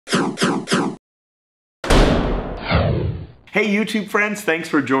Hey YouTube friends, thanks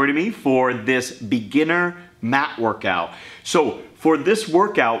for joining me for this beginner mat workout. So for this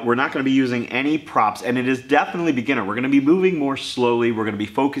workout, we're not going to be using any props, and it is definitely beginner. We're going to be moving more slowly. We're going to be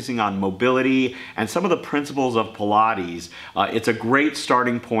focusing on mobility and some of the principles of Pilates. It's a great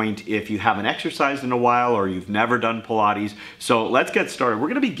starting point if you haven't exercised in a while or you've never done Pilates. So let's get started. We're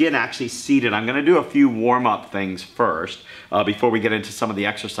going to begin actually seated. I'm going to do a few warm-up things first before we get into some of the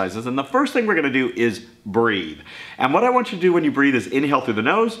exercises. And the first thing we're going to do is breathe. And what I want you to do when you breathe is inhale through the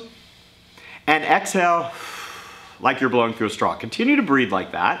nose and exhale like you're blowing through a straw. Continue to breathe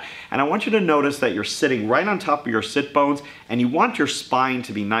like that. And I want you to notice that you're sitting right on top of your sit bones, and you want your spine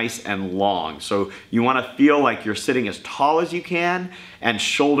to be nice and long. So you want to feel like you're sitting as tall as you can and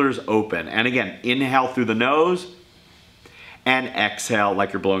shoulders open. And again, inhale through the nose and exhale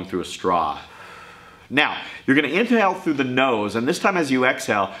like you're blowing through a straw. Now, you're going to inhale through the nose, and this time as you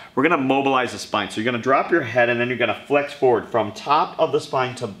exhale, we're going to mobilize the spine. So you're going to drop your head, and then you're going to flex forward from top of the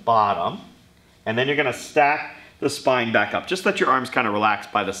spine to bottom, and then you're going to stack the spine back up. Just let your arms kind of relax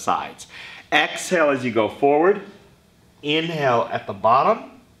by the sides. Exhale as you go forward. Inhale at the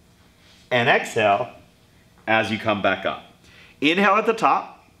bottom, and exhale as you come back up. Inhale at the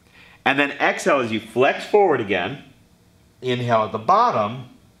top, and then exhale as you flex forward again. Inhale at the bottom,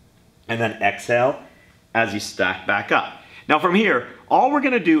 and then exhale as you stack back up. Now from here, all we're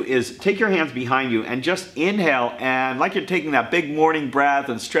going to do is take your hands behind you and just inhale, and like you're taking that big morning breath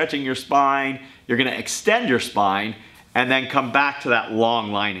and stretching your spine, you're going to extend your spine and then come back to that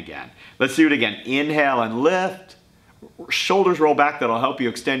long line again. Let's do it again. Inhale and lift. Shoulders roll back. That'll help you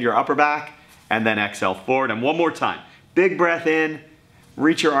extend your upper back. And then exhale forward. And one more time. Big breath in.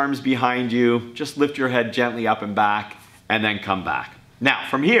 Reach your arms behind you. Just lift your head gently up and back. And then come back. Now,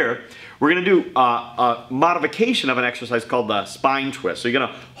 from here, we're going to do a modification of an exercise called the spine twist. So you're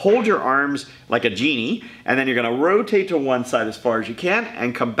going to hold your arms like a genie, and then you're going to rotate to one side as far as you can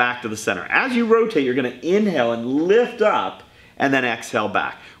and come back to the center. As you rotate, you're going to inhale and lift up, and then exhale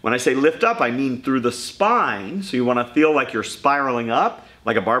back. When I say lift up, I mean through the spine, so you want to feel like you're spiraling up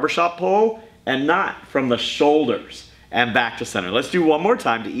like a barbershop pole, and not from the shoulders, and back to center. Let's do one more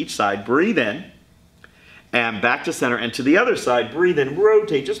time to each side. Breathe in. And back to center, and to the other side, breathe in,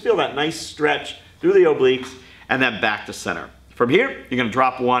 rotate, just feel that nice stretch through the obliques, and then back to center. From here, you're going to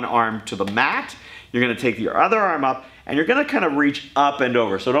drop one arm to the mat, you're going to take your other arm up, and you're going to kind of reach up and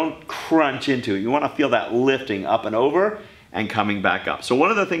over, so don't crunch into it. You want to feel that lifting up and over and coming back up. So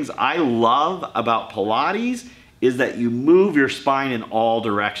one of the things I love about Pilates is that you move your spine in all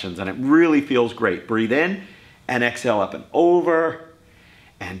directions, and it really feels great. Breathe in and exhale up and over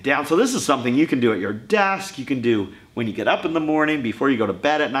and down. So this is something you can do at your desk, you can do when you get up in the morning, before you go to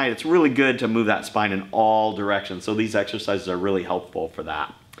bed at night. It's really good to move that spine in all directions. So these exercises are really helpful for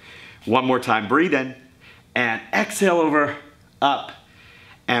that. One more time, breathe in and exhale over, up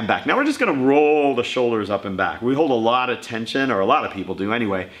and back. Now we're just gonna roll the shoulders up and back. We hold a lot of tension, or a lot of people do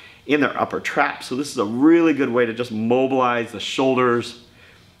anyway, in their upper trap. So this is a really good way to just mobilize the shoulders,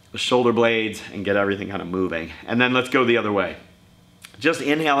 the shoulder blades, and get everything kind of moving. And then let's go the other way. Just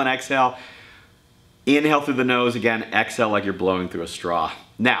inhale and exhale. Inhale through the nose again, exhale like you're blowing through a straw.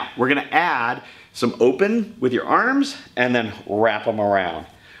 Now, we're gonna add some open with your arms and then wrap them around.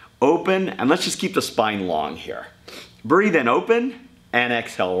 Open, and let's just keep the spine long here. Breathe in, open, and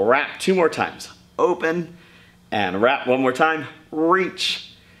exhale, wrap two more times. Open and wrap one more time,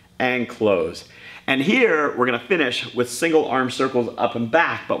 reach and close. And here, we're gonna finish with single arm circles up and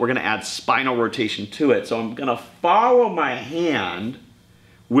back, but we're gonna add spinal rotation to it. So I'm gonna follow my hand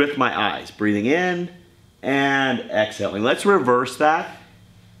with my eyes, breathing in and exhaling. Let's reverse that.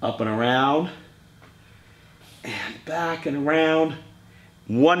 Up and around, and back and around.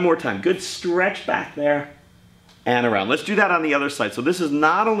 One more time, good stretch back there, and around. Let's do that on the other side. So this is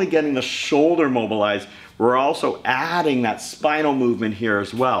not only getting the shoulder mobilized, we're also adding that spinal movement here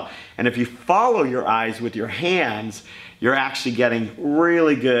as well. And if you follow your eyes with your hands, you're actually getting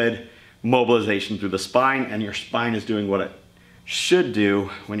really good mobilization through the spine, and your spine is doing what it should do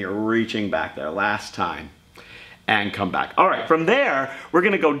when you're reaching back there. Last time, and come back. All right, from there, we're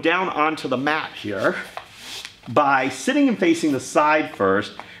gonna go down onto the mat here by sitting and facing the side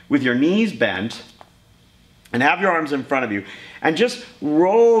first with your knees bent, and have your arms in front of you, and just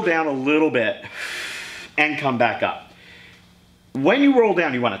roll down a little bit and come back up. When you roll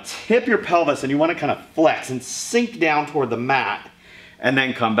down, you want to tip your pelvis and you want to kind of flex and sink down toward the mat and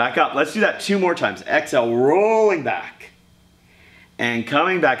then come back up. Let's do that two more times. Exhale, rolling back and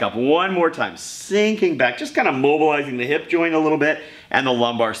coming back up one more time, sinking back, just kind of mobilizing the hip joint a little bit and the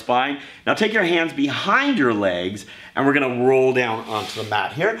lumbar spine. Now take your hands behind your legs and we're gonna roll down onto the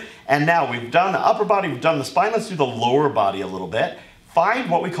mat here. And now we've done the upper body, we've done the spine, let's do the lower body a little bit.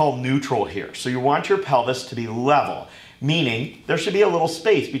 Find what we call neutral here. So you want your pelvis to be level, meaning there should be a little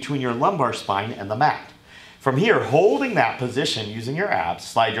space between your lumbar spine and the mat. From here, holding that position using your abs,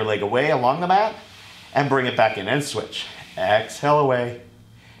 slide your leg away along the mat and bring it back in and switch. Exhale away,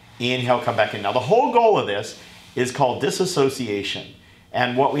 inhale, come back in. Now the whole goal of this is called disassociation.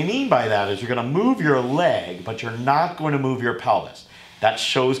 And what we mean by that is you're gonna move your leg, but you're not going to move your pelvis. That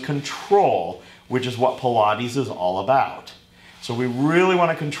shows control, which is what Pilates is all about. So we really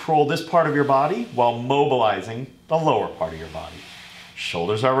wanna control this part of your body while mobilizing the lower part of your body.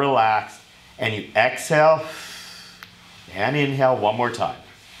 Shoulders are relaxed, and you exhale and inhale one more time.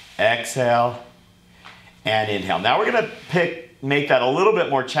 Exhale and inhale. Now we're gonna make that a little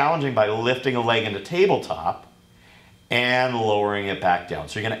bit more challenging by lifting a leg into tabletop and lowering it back down.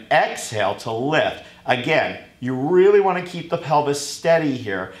 So you're gonna exhale to lift. Again, you really wanna keep the pelvis steady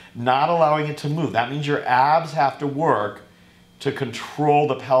here, not allowing it to move. That means your abs have to work to control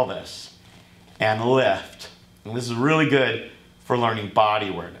the pelvis and lift. And this is really good for learning body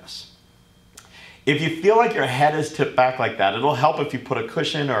awareness. If you feel like your head is tipped back like that, it'll help if you put a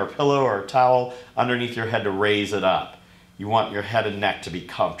cushion or a pillow or a towel underneath your head to raise it up. You want your head and neck to be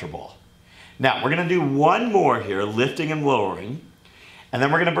comfortable. Now, we're gonna do one more here, lifting and lowering, and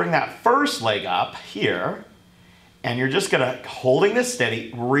then we're gonna bring that first leg up here, and you're just gonna, holding this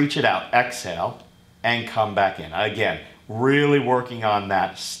steady, reach it out, exhale, and come back in. Again, really working on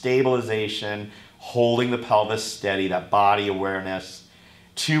that stabilization, holding the pelvis steady, that body awareness.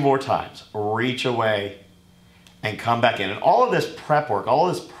 2 more times. Reach away and come back in. And all of this prep work, all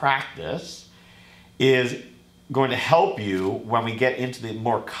of this practice is going to help you when we get into the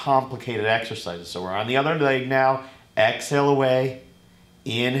more complicated exercises. So we're on the other leg now. Exhale away.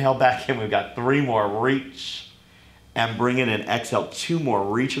 Inhale back in. We've got 3 more. Reach and bring it in. Exhale. 2 more.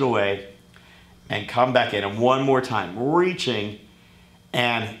 Reach it away and come back in. And 1 more time. Reaching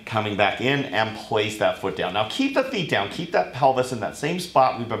and coming back in and place that foot down. Now keep the feet down, keep that pelvis in that same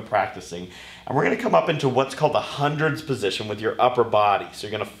spot we've been practicing. And we're gonna come up into what's called the hundreds position with your upper body. So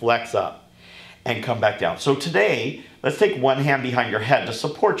you're gonna flex up and come back down. So today, let's take one hand behind your head to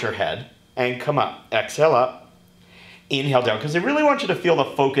support your head and come up. Exhale up, inhale down, because I really want you to feel the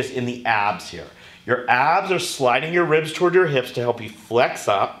focus in the abs here. Your abs are sliding your ribs toward your hips to help you flex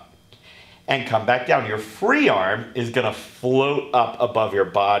up and come back down. Your free arm is gonna float up above your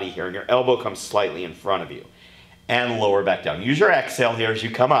body here, and your elbow comes slightly in front of you. And lower back down. Use your exhale here as you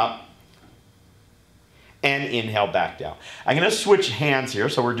come up and inhale back down. I'm gonna switch hands here,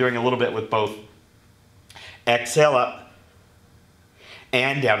 so we're doing a little bit with both. Exhale up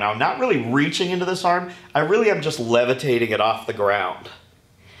and down. Now I'm not really reaching into this arm, I really am just levitating it off the ground.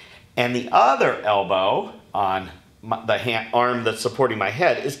 And the other elbow on the arm that's supporting my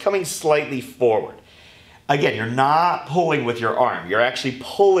head is coming slightly forward. Again, you're not pulling with your arm, you're actually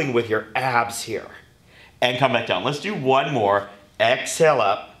pulling with your abs here. And come back down. Let's do one more. Exhale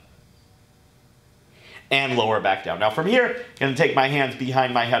up and lower back down. Now from here, I'm gonna take my hands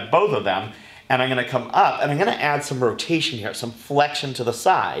behind my head, both of them, and I'm gonna come up and I'm gonna add some rotation here, some flexion to the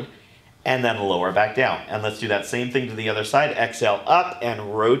side, and then lower back down. And let's do that same thing to the other side. Exhale up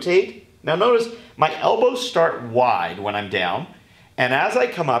and rotate. Now notice my elbows start wide when I'm down, and as I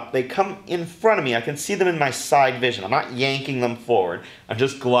come up, they come in front of me. I can see them in my side vision. I'm not yanking them forward, I'm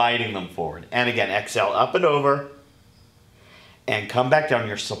just gliding them forward. And again, exhale up and over, and come back down.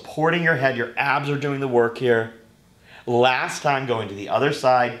 You're supporting your head, your abs are doing the work here. Last time, going to the other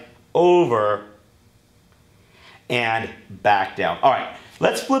side, over, and back down. All right.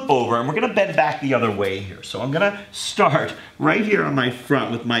 Let's flip over and we're gonna bend back the other way here. So I'm gonna start right here on my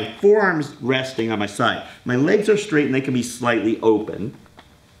front with my forearms resting on my side. My legs are straight and they can be slightly open.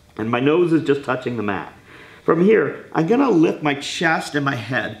 And my nose is just touching the mat. From here, I'm gonna lift my chest and my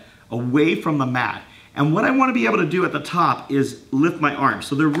head away from the mat. And what I wanna be able to do at the top is lift my arms.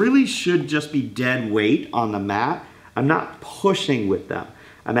 So there really should just be dead weight on the mat. I'm not pushing with them.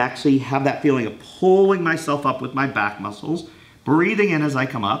 I'm actually have that feeling of pulling myself up with my back muscles, breathing in as I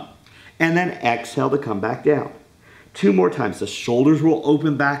come up, and then exhale to come back down. 2 more times. The shoulders will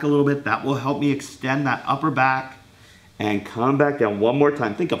open back a little bit. That will help me extend that upper back and come back down. 1 more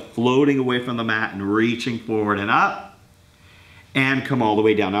time. Think of floating away from the mat and reaching forward and up and come all the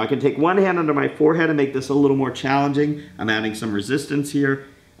way down. Now I can take one hand under my forehead and make this a little more challenging. I'm adding some resistance here.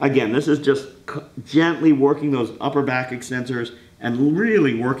 Again, this is just gently working those upper back extensors and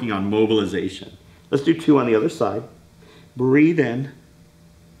really working on mobilization. Let's do 2 on the other side. breathe in.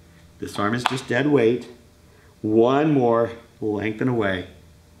 This arm is just dead weight. One more, lengthen away,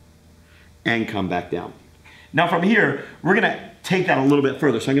 and come back down. Now from here, we're gonna take that a little bit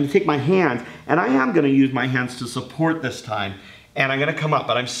further. So I'm gonna take my hands, and I am gonna use my hands to support this time, and I'm gonna come up,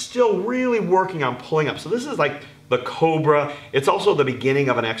 but I'm still really working on pulling up. So this is like the cobra. It's also the beginning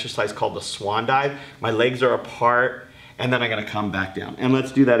of an exercise called the swan dive. My legs are apart, and then I'm gonna come back down. And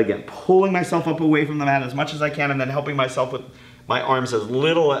let's do that again. Pulling myself up away from the mat as much as I can, and then helping myself with my arms as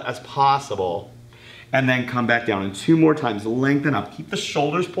little as possible, and then come back down. And 2 more times, lengthen up. Keep the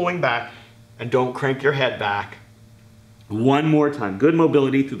shoulders pulling back, and don't crank your head back. 1 more time, good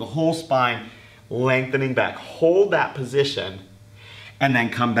mobility through the whole spine, lengthening back. Hold that position, and then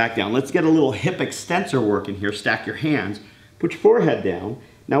come back down. Let's get a little hip extensor work in here. Stack your hands, put your forehead down.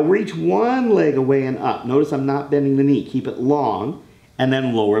 Now reach one leg away and up. Notice I'm not bending the knee. Keep it long, and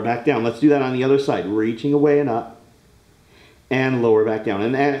then lower back down. Let's do that on the other side. Reaching away and up, and lower back down.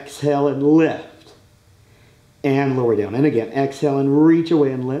 And exhale and lift, and lower down. And again, exhale and reach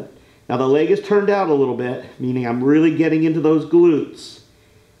away and lift. Now the leg is turned out a little bit, meaning I'm really getting into those glutes.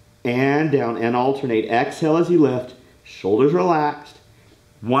 And down, and alternate. Exhale as you lift, shoulders relaxed.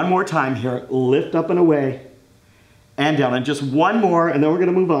 1 more time here, lift up and away, and down. And just 1 more, and then we're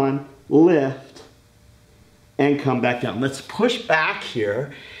gonna move on. Lift, and come back down. Let's push back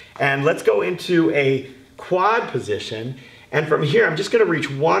here, and let's go into a quad position. And from here, I'm just gonna reach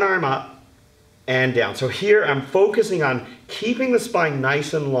 1 arm up and down. So here, I'm focusing on keeping the spine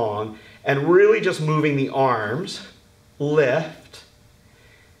nice and long, and really just moving the arms. Lift,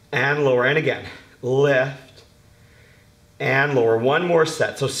 and lower, and again, lift, and lower. 1 more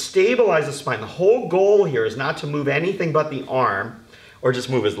set. So stabilize the spine. The whole goal here is not to move anything but the arm, or just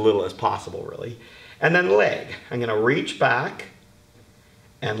move as little as possible, really. And then leg. I'm gonna reach back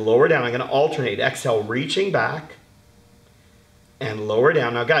and lower down. I'm gonna alternate. Exhale, reaching back and lower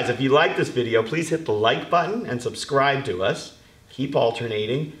down. Now guys, if you like this video, please hit the like button and subscribe to us. Keep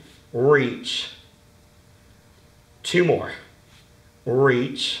alternating. Reach. 2 more.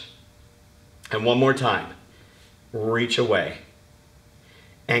 Reach. And 1 more time. Reach away,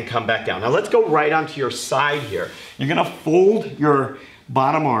 and come back down. Now let's go right onto your side here. You're gonna fold your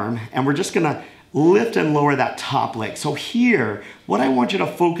bottom arm, and we're just gonna lift and lower that top leg. So here, what I want you to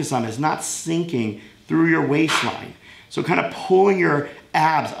focus on is not sinking through your waistline. So kind of pulling your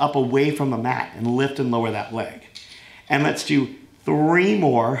abs up away from the mat and lift and lower that leg. And let's do 3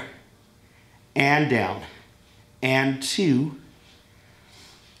 more, and down, and 2,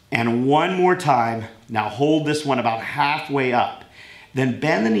 and 1 more time. Now hold this one about halfway up. Then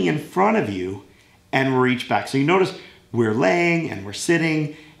bend the knee in front of you and reach back. So you notice we're laying and we're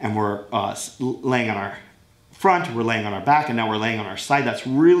sitting and we're laying on our front, we're laying on our back, and now we're laying on our side. That's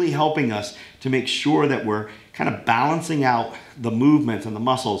really helping us to make sure that we're kind of balancing out the movements and the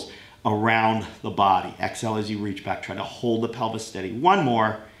muscles around the body. Exhale as you reach back. Try to hold the pelvis steady. 1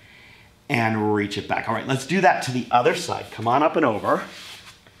 more, and reach it back. All right, let's do that to the other side. Come on up and over.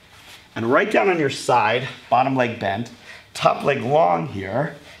 And right down on your side, bottom leg bent, top leg long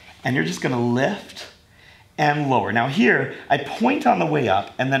here, and you're just gonna lift and lower. Now here, I point on the way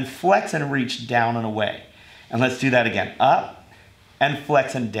up and then flex and reach down and away. And let's do that again. Up and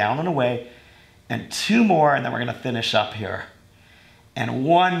flex and down and away, and 2 more, and then we're gonna finish up here. And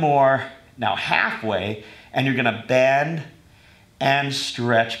 1 more, now halfway, and you're gonna bend and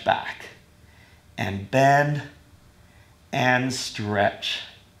stretch back. And bend and stretch.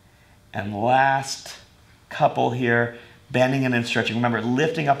 And last couple here, bending and then stretching. Remember,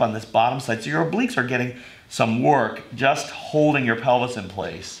 lifting up on this bottom side, so your obliques are getting some work, just holding your pelvis in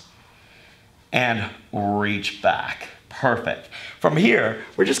place. And reach back. Perfect. From here,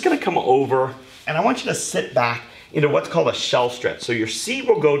 we're just gonna come over, and I want you to sit back into what's called a shell stretch. So your seat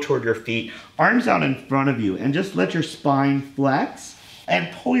will go toward your feet, arms out in front of you, and just let your spine flex and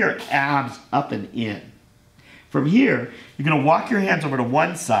pull your abs up and in. From here, you're gonna walk your hands over to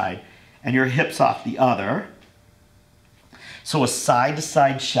one side and your hips off the other. So a side to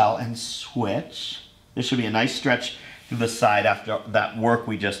side shell and switch. This should be a nice stretch through the side after that work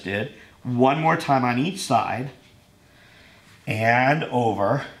we just did. 1 more time on each side. And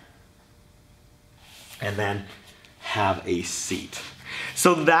over. And then have a seat.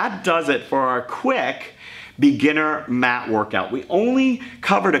 So that does it for our quick beginner mat workout. We only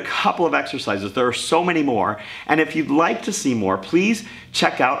covered a couple of exercises. There are so many more. And if you'd like to see more, please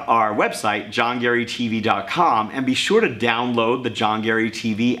check out our website, johngareytv.com, and be sure to download the John Garey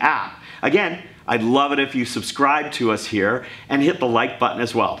TV app. Again, I'd love it if you subscribe to us here and hit the like button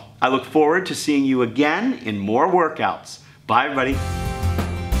as well. I look forward to seeing you again in more workouts. Bye, everybody.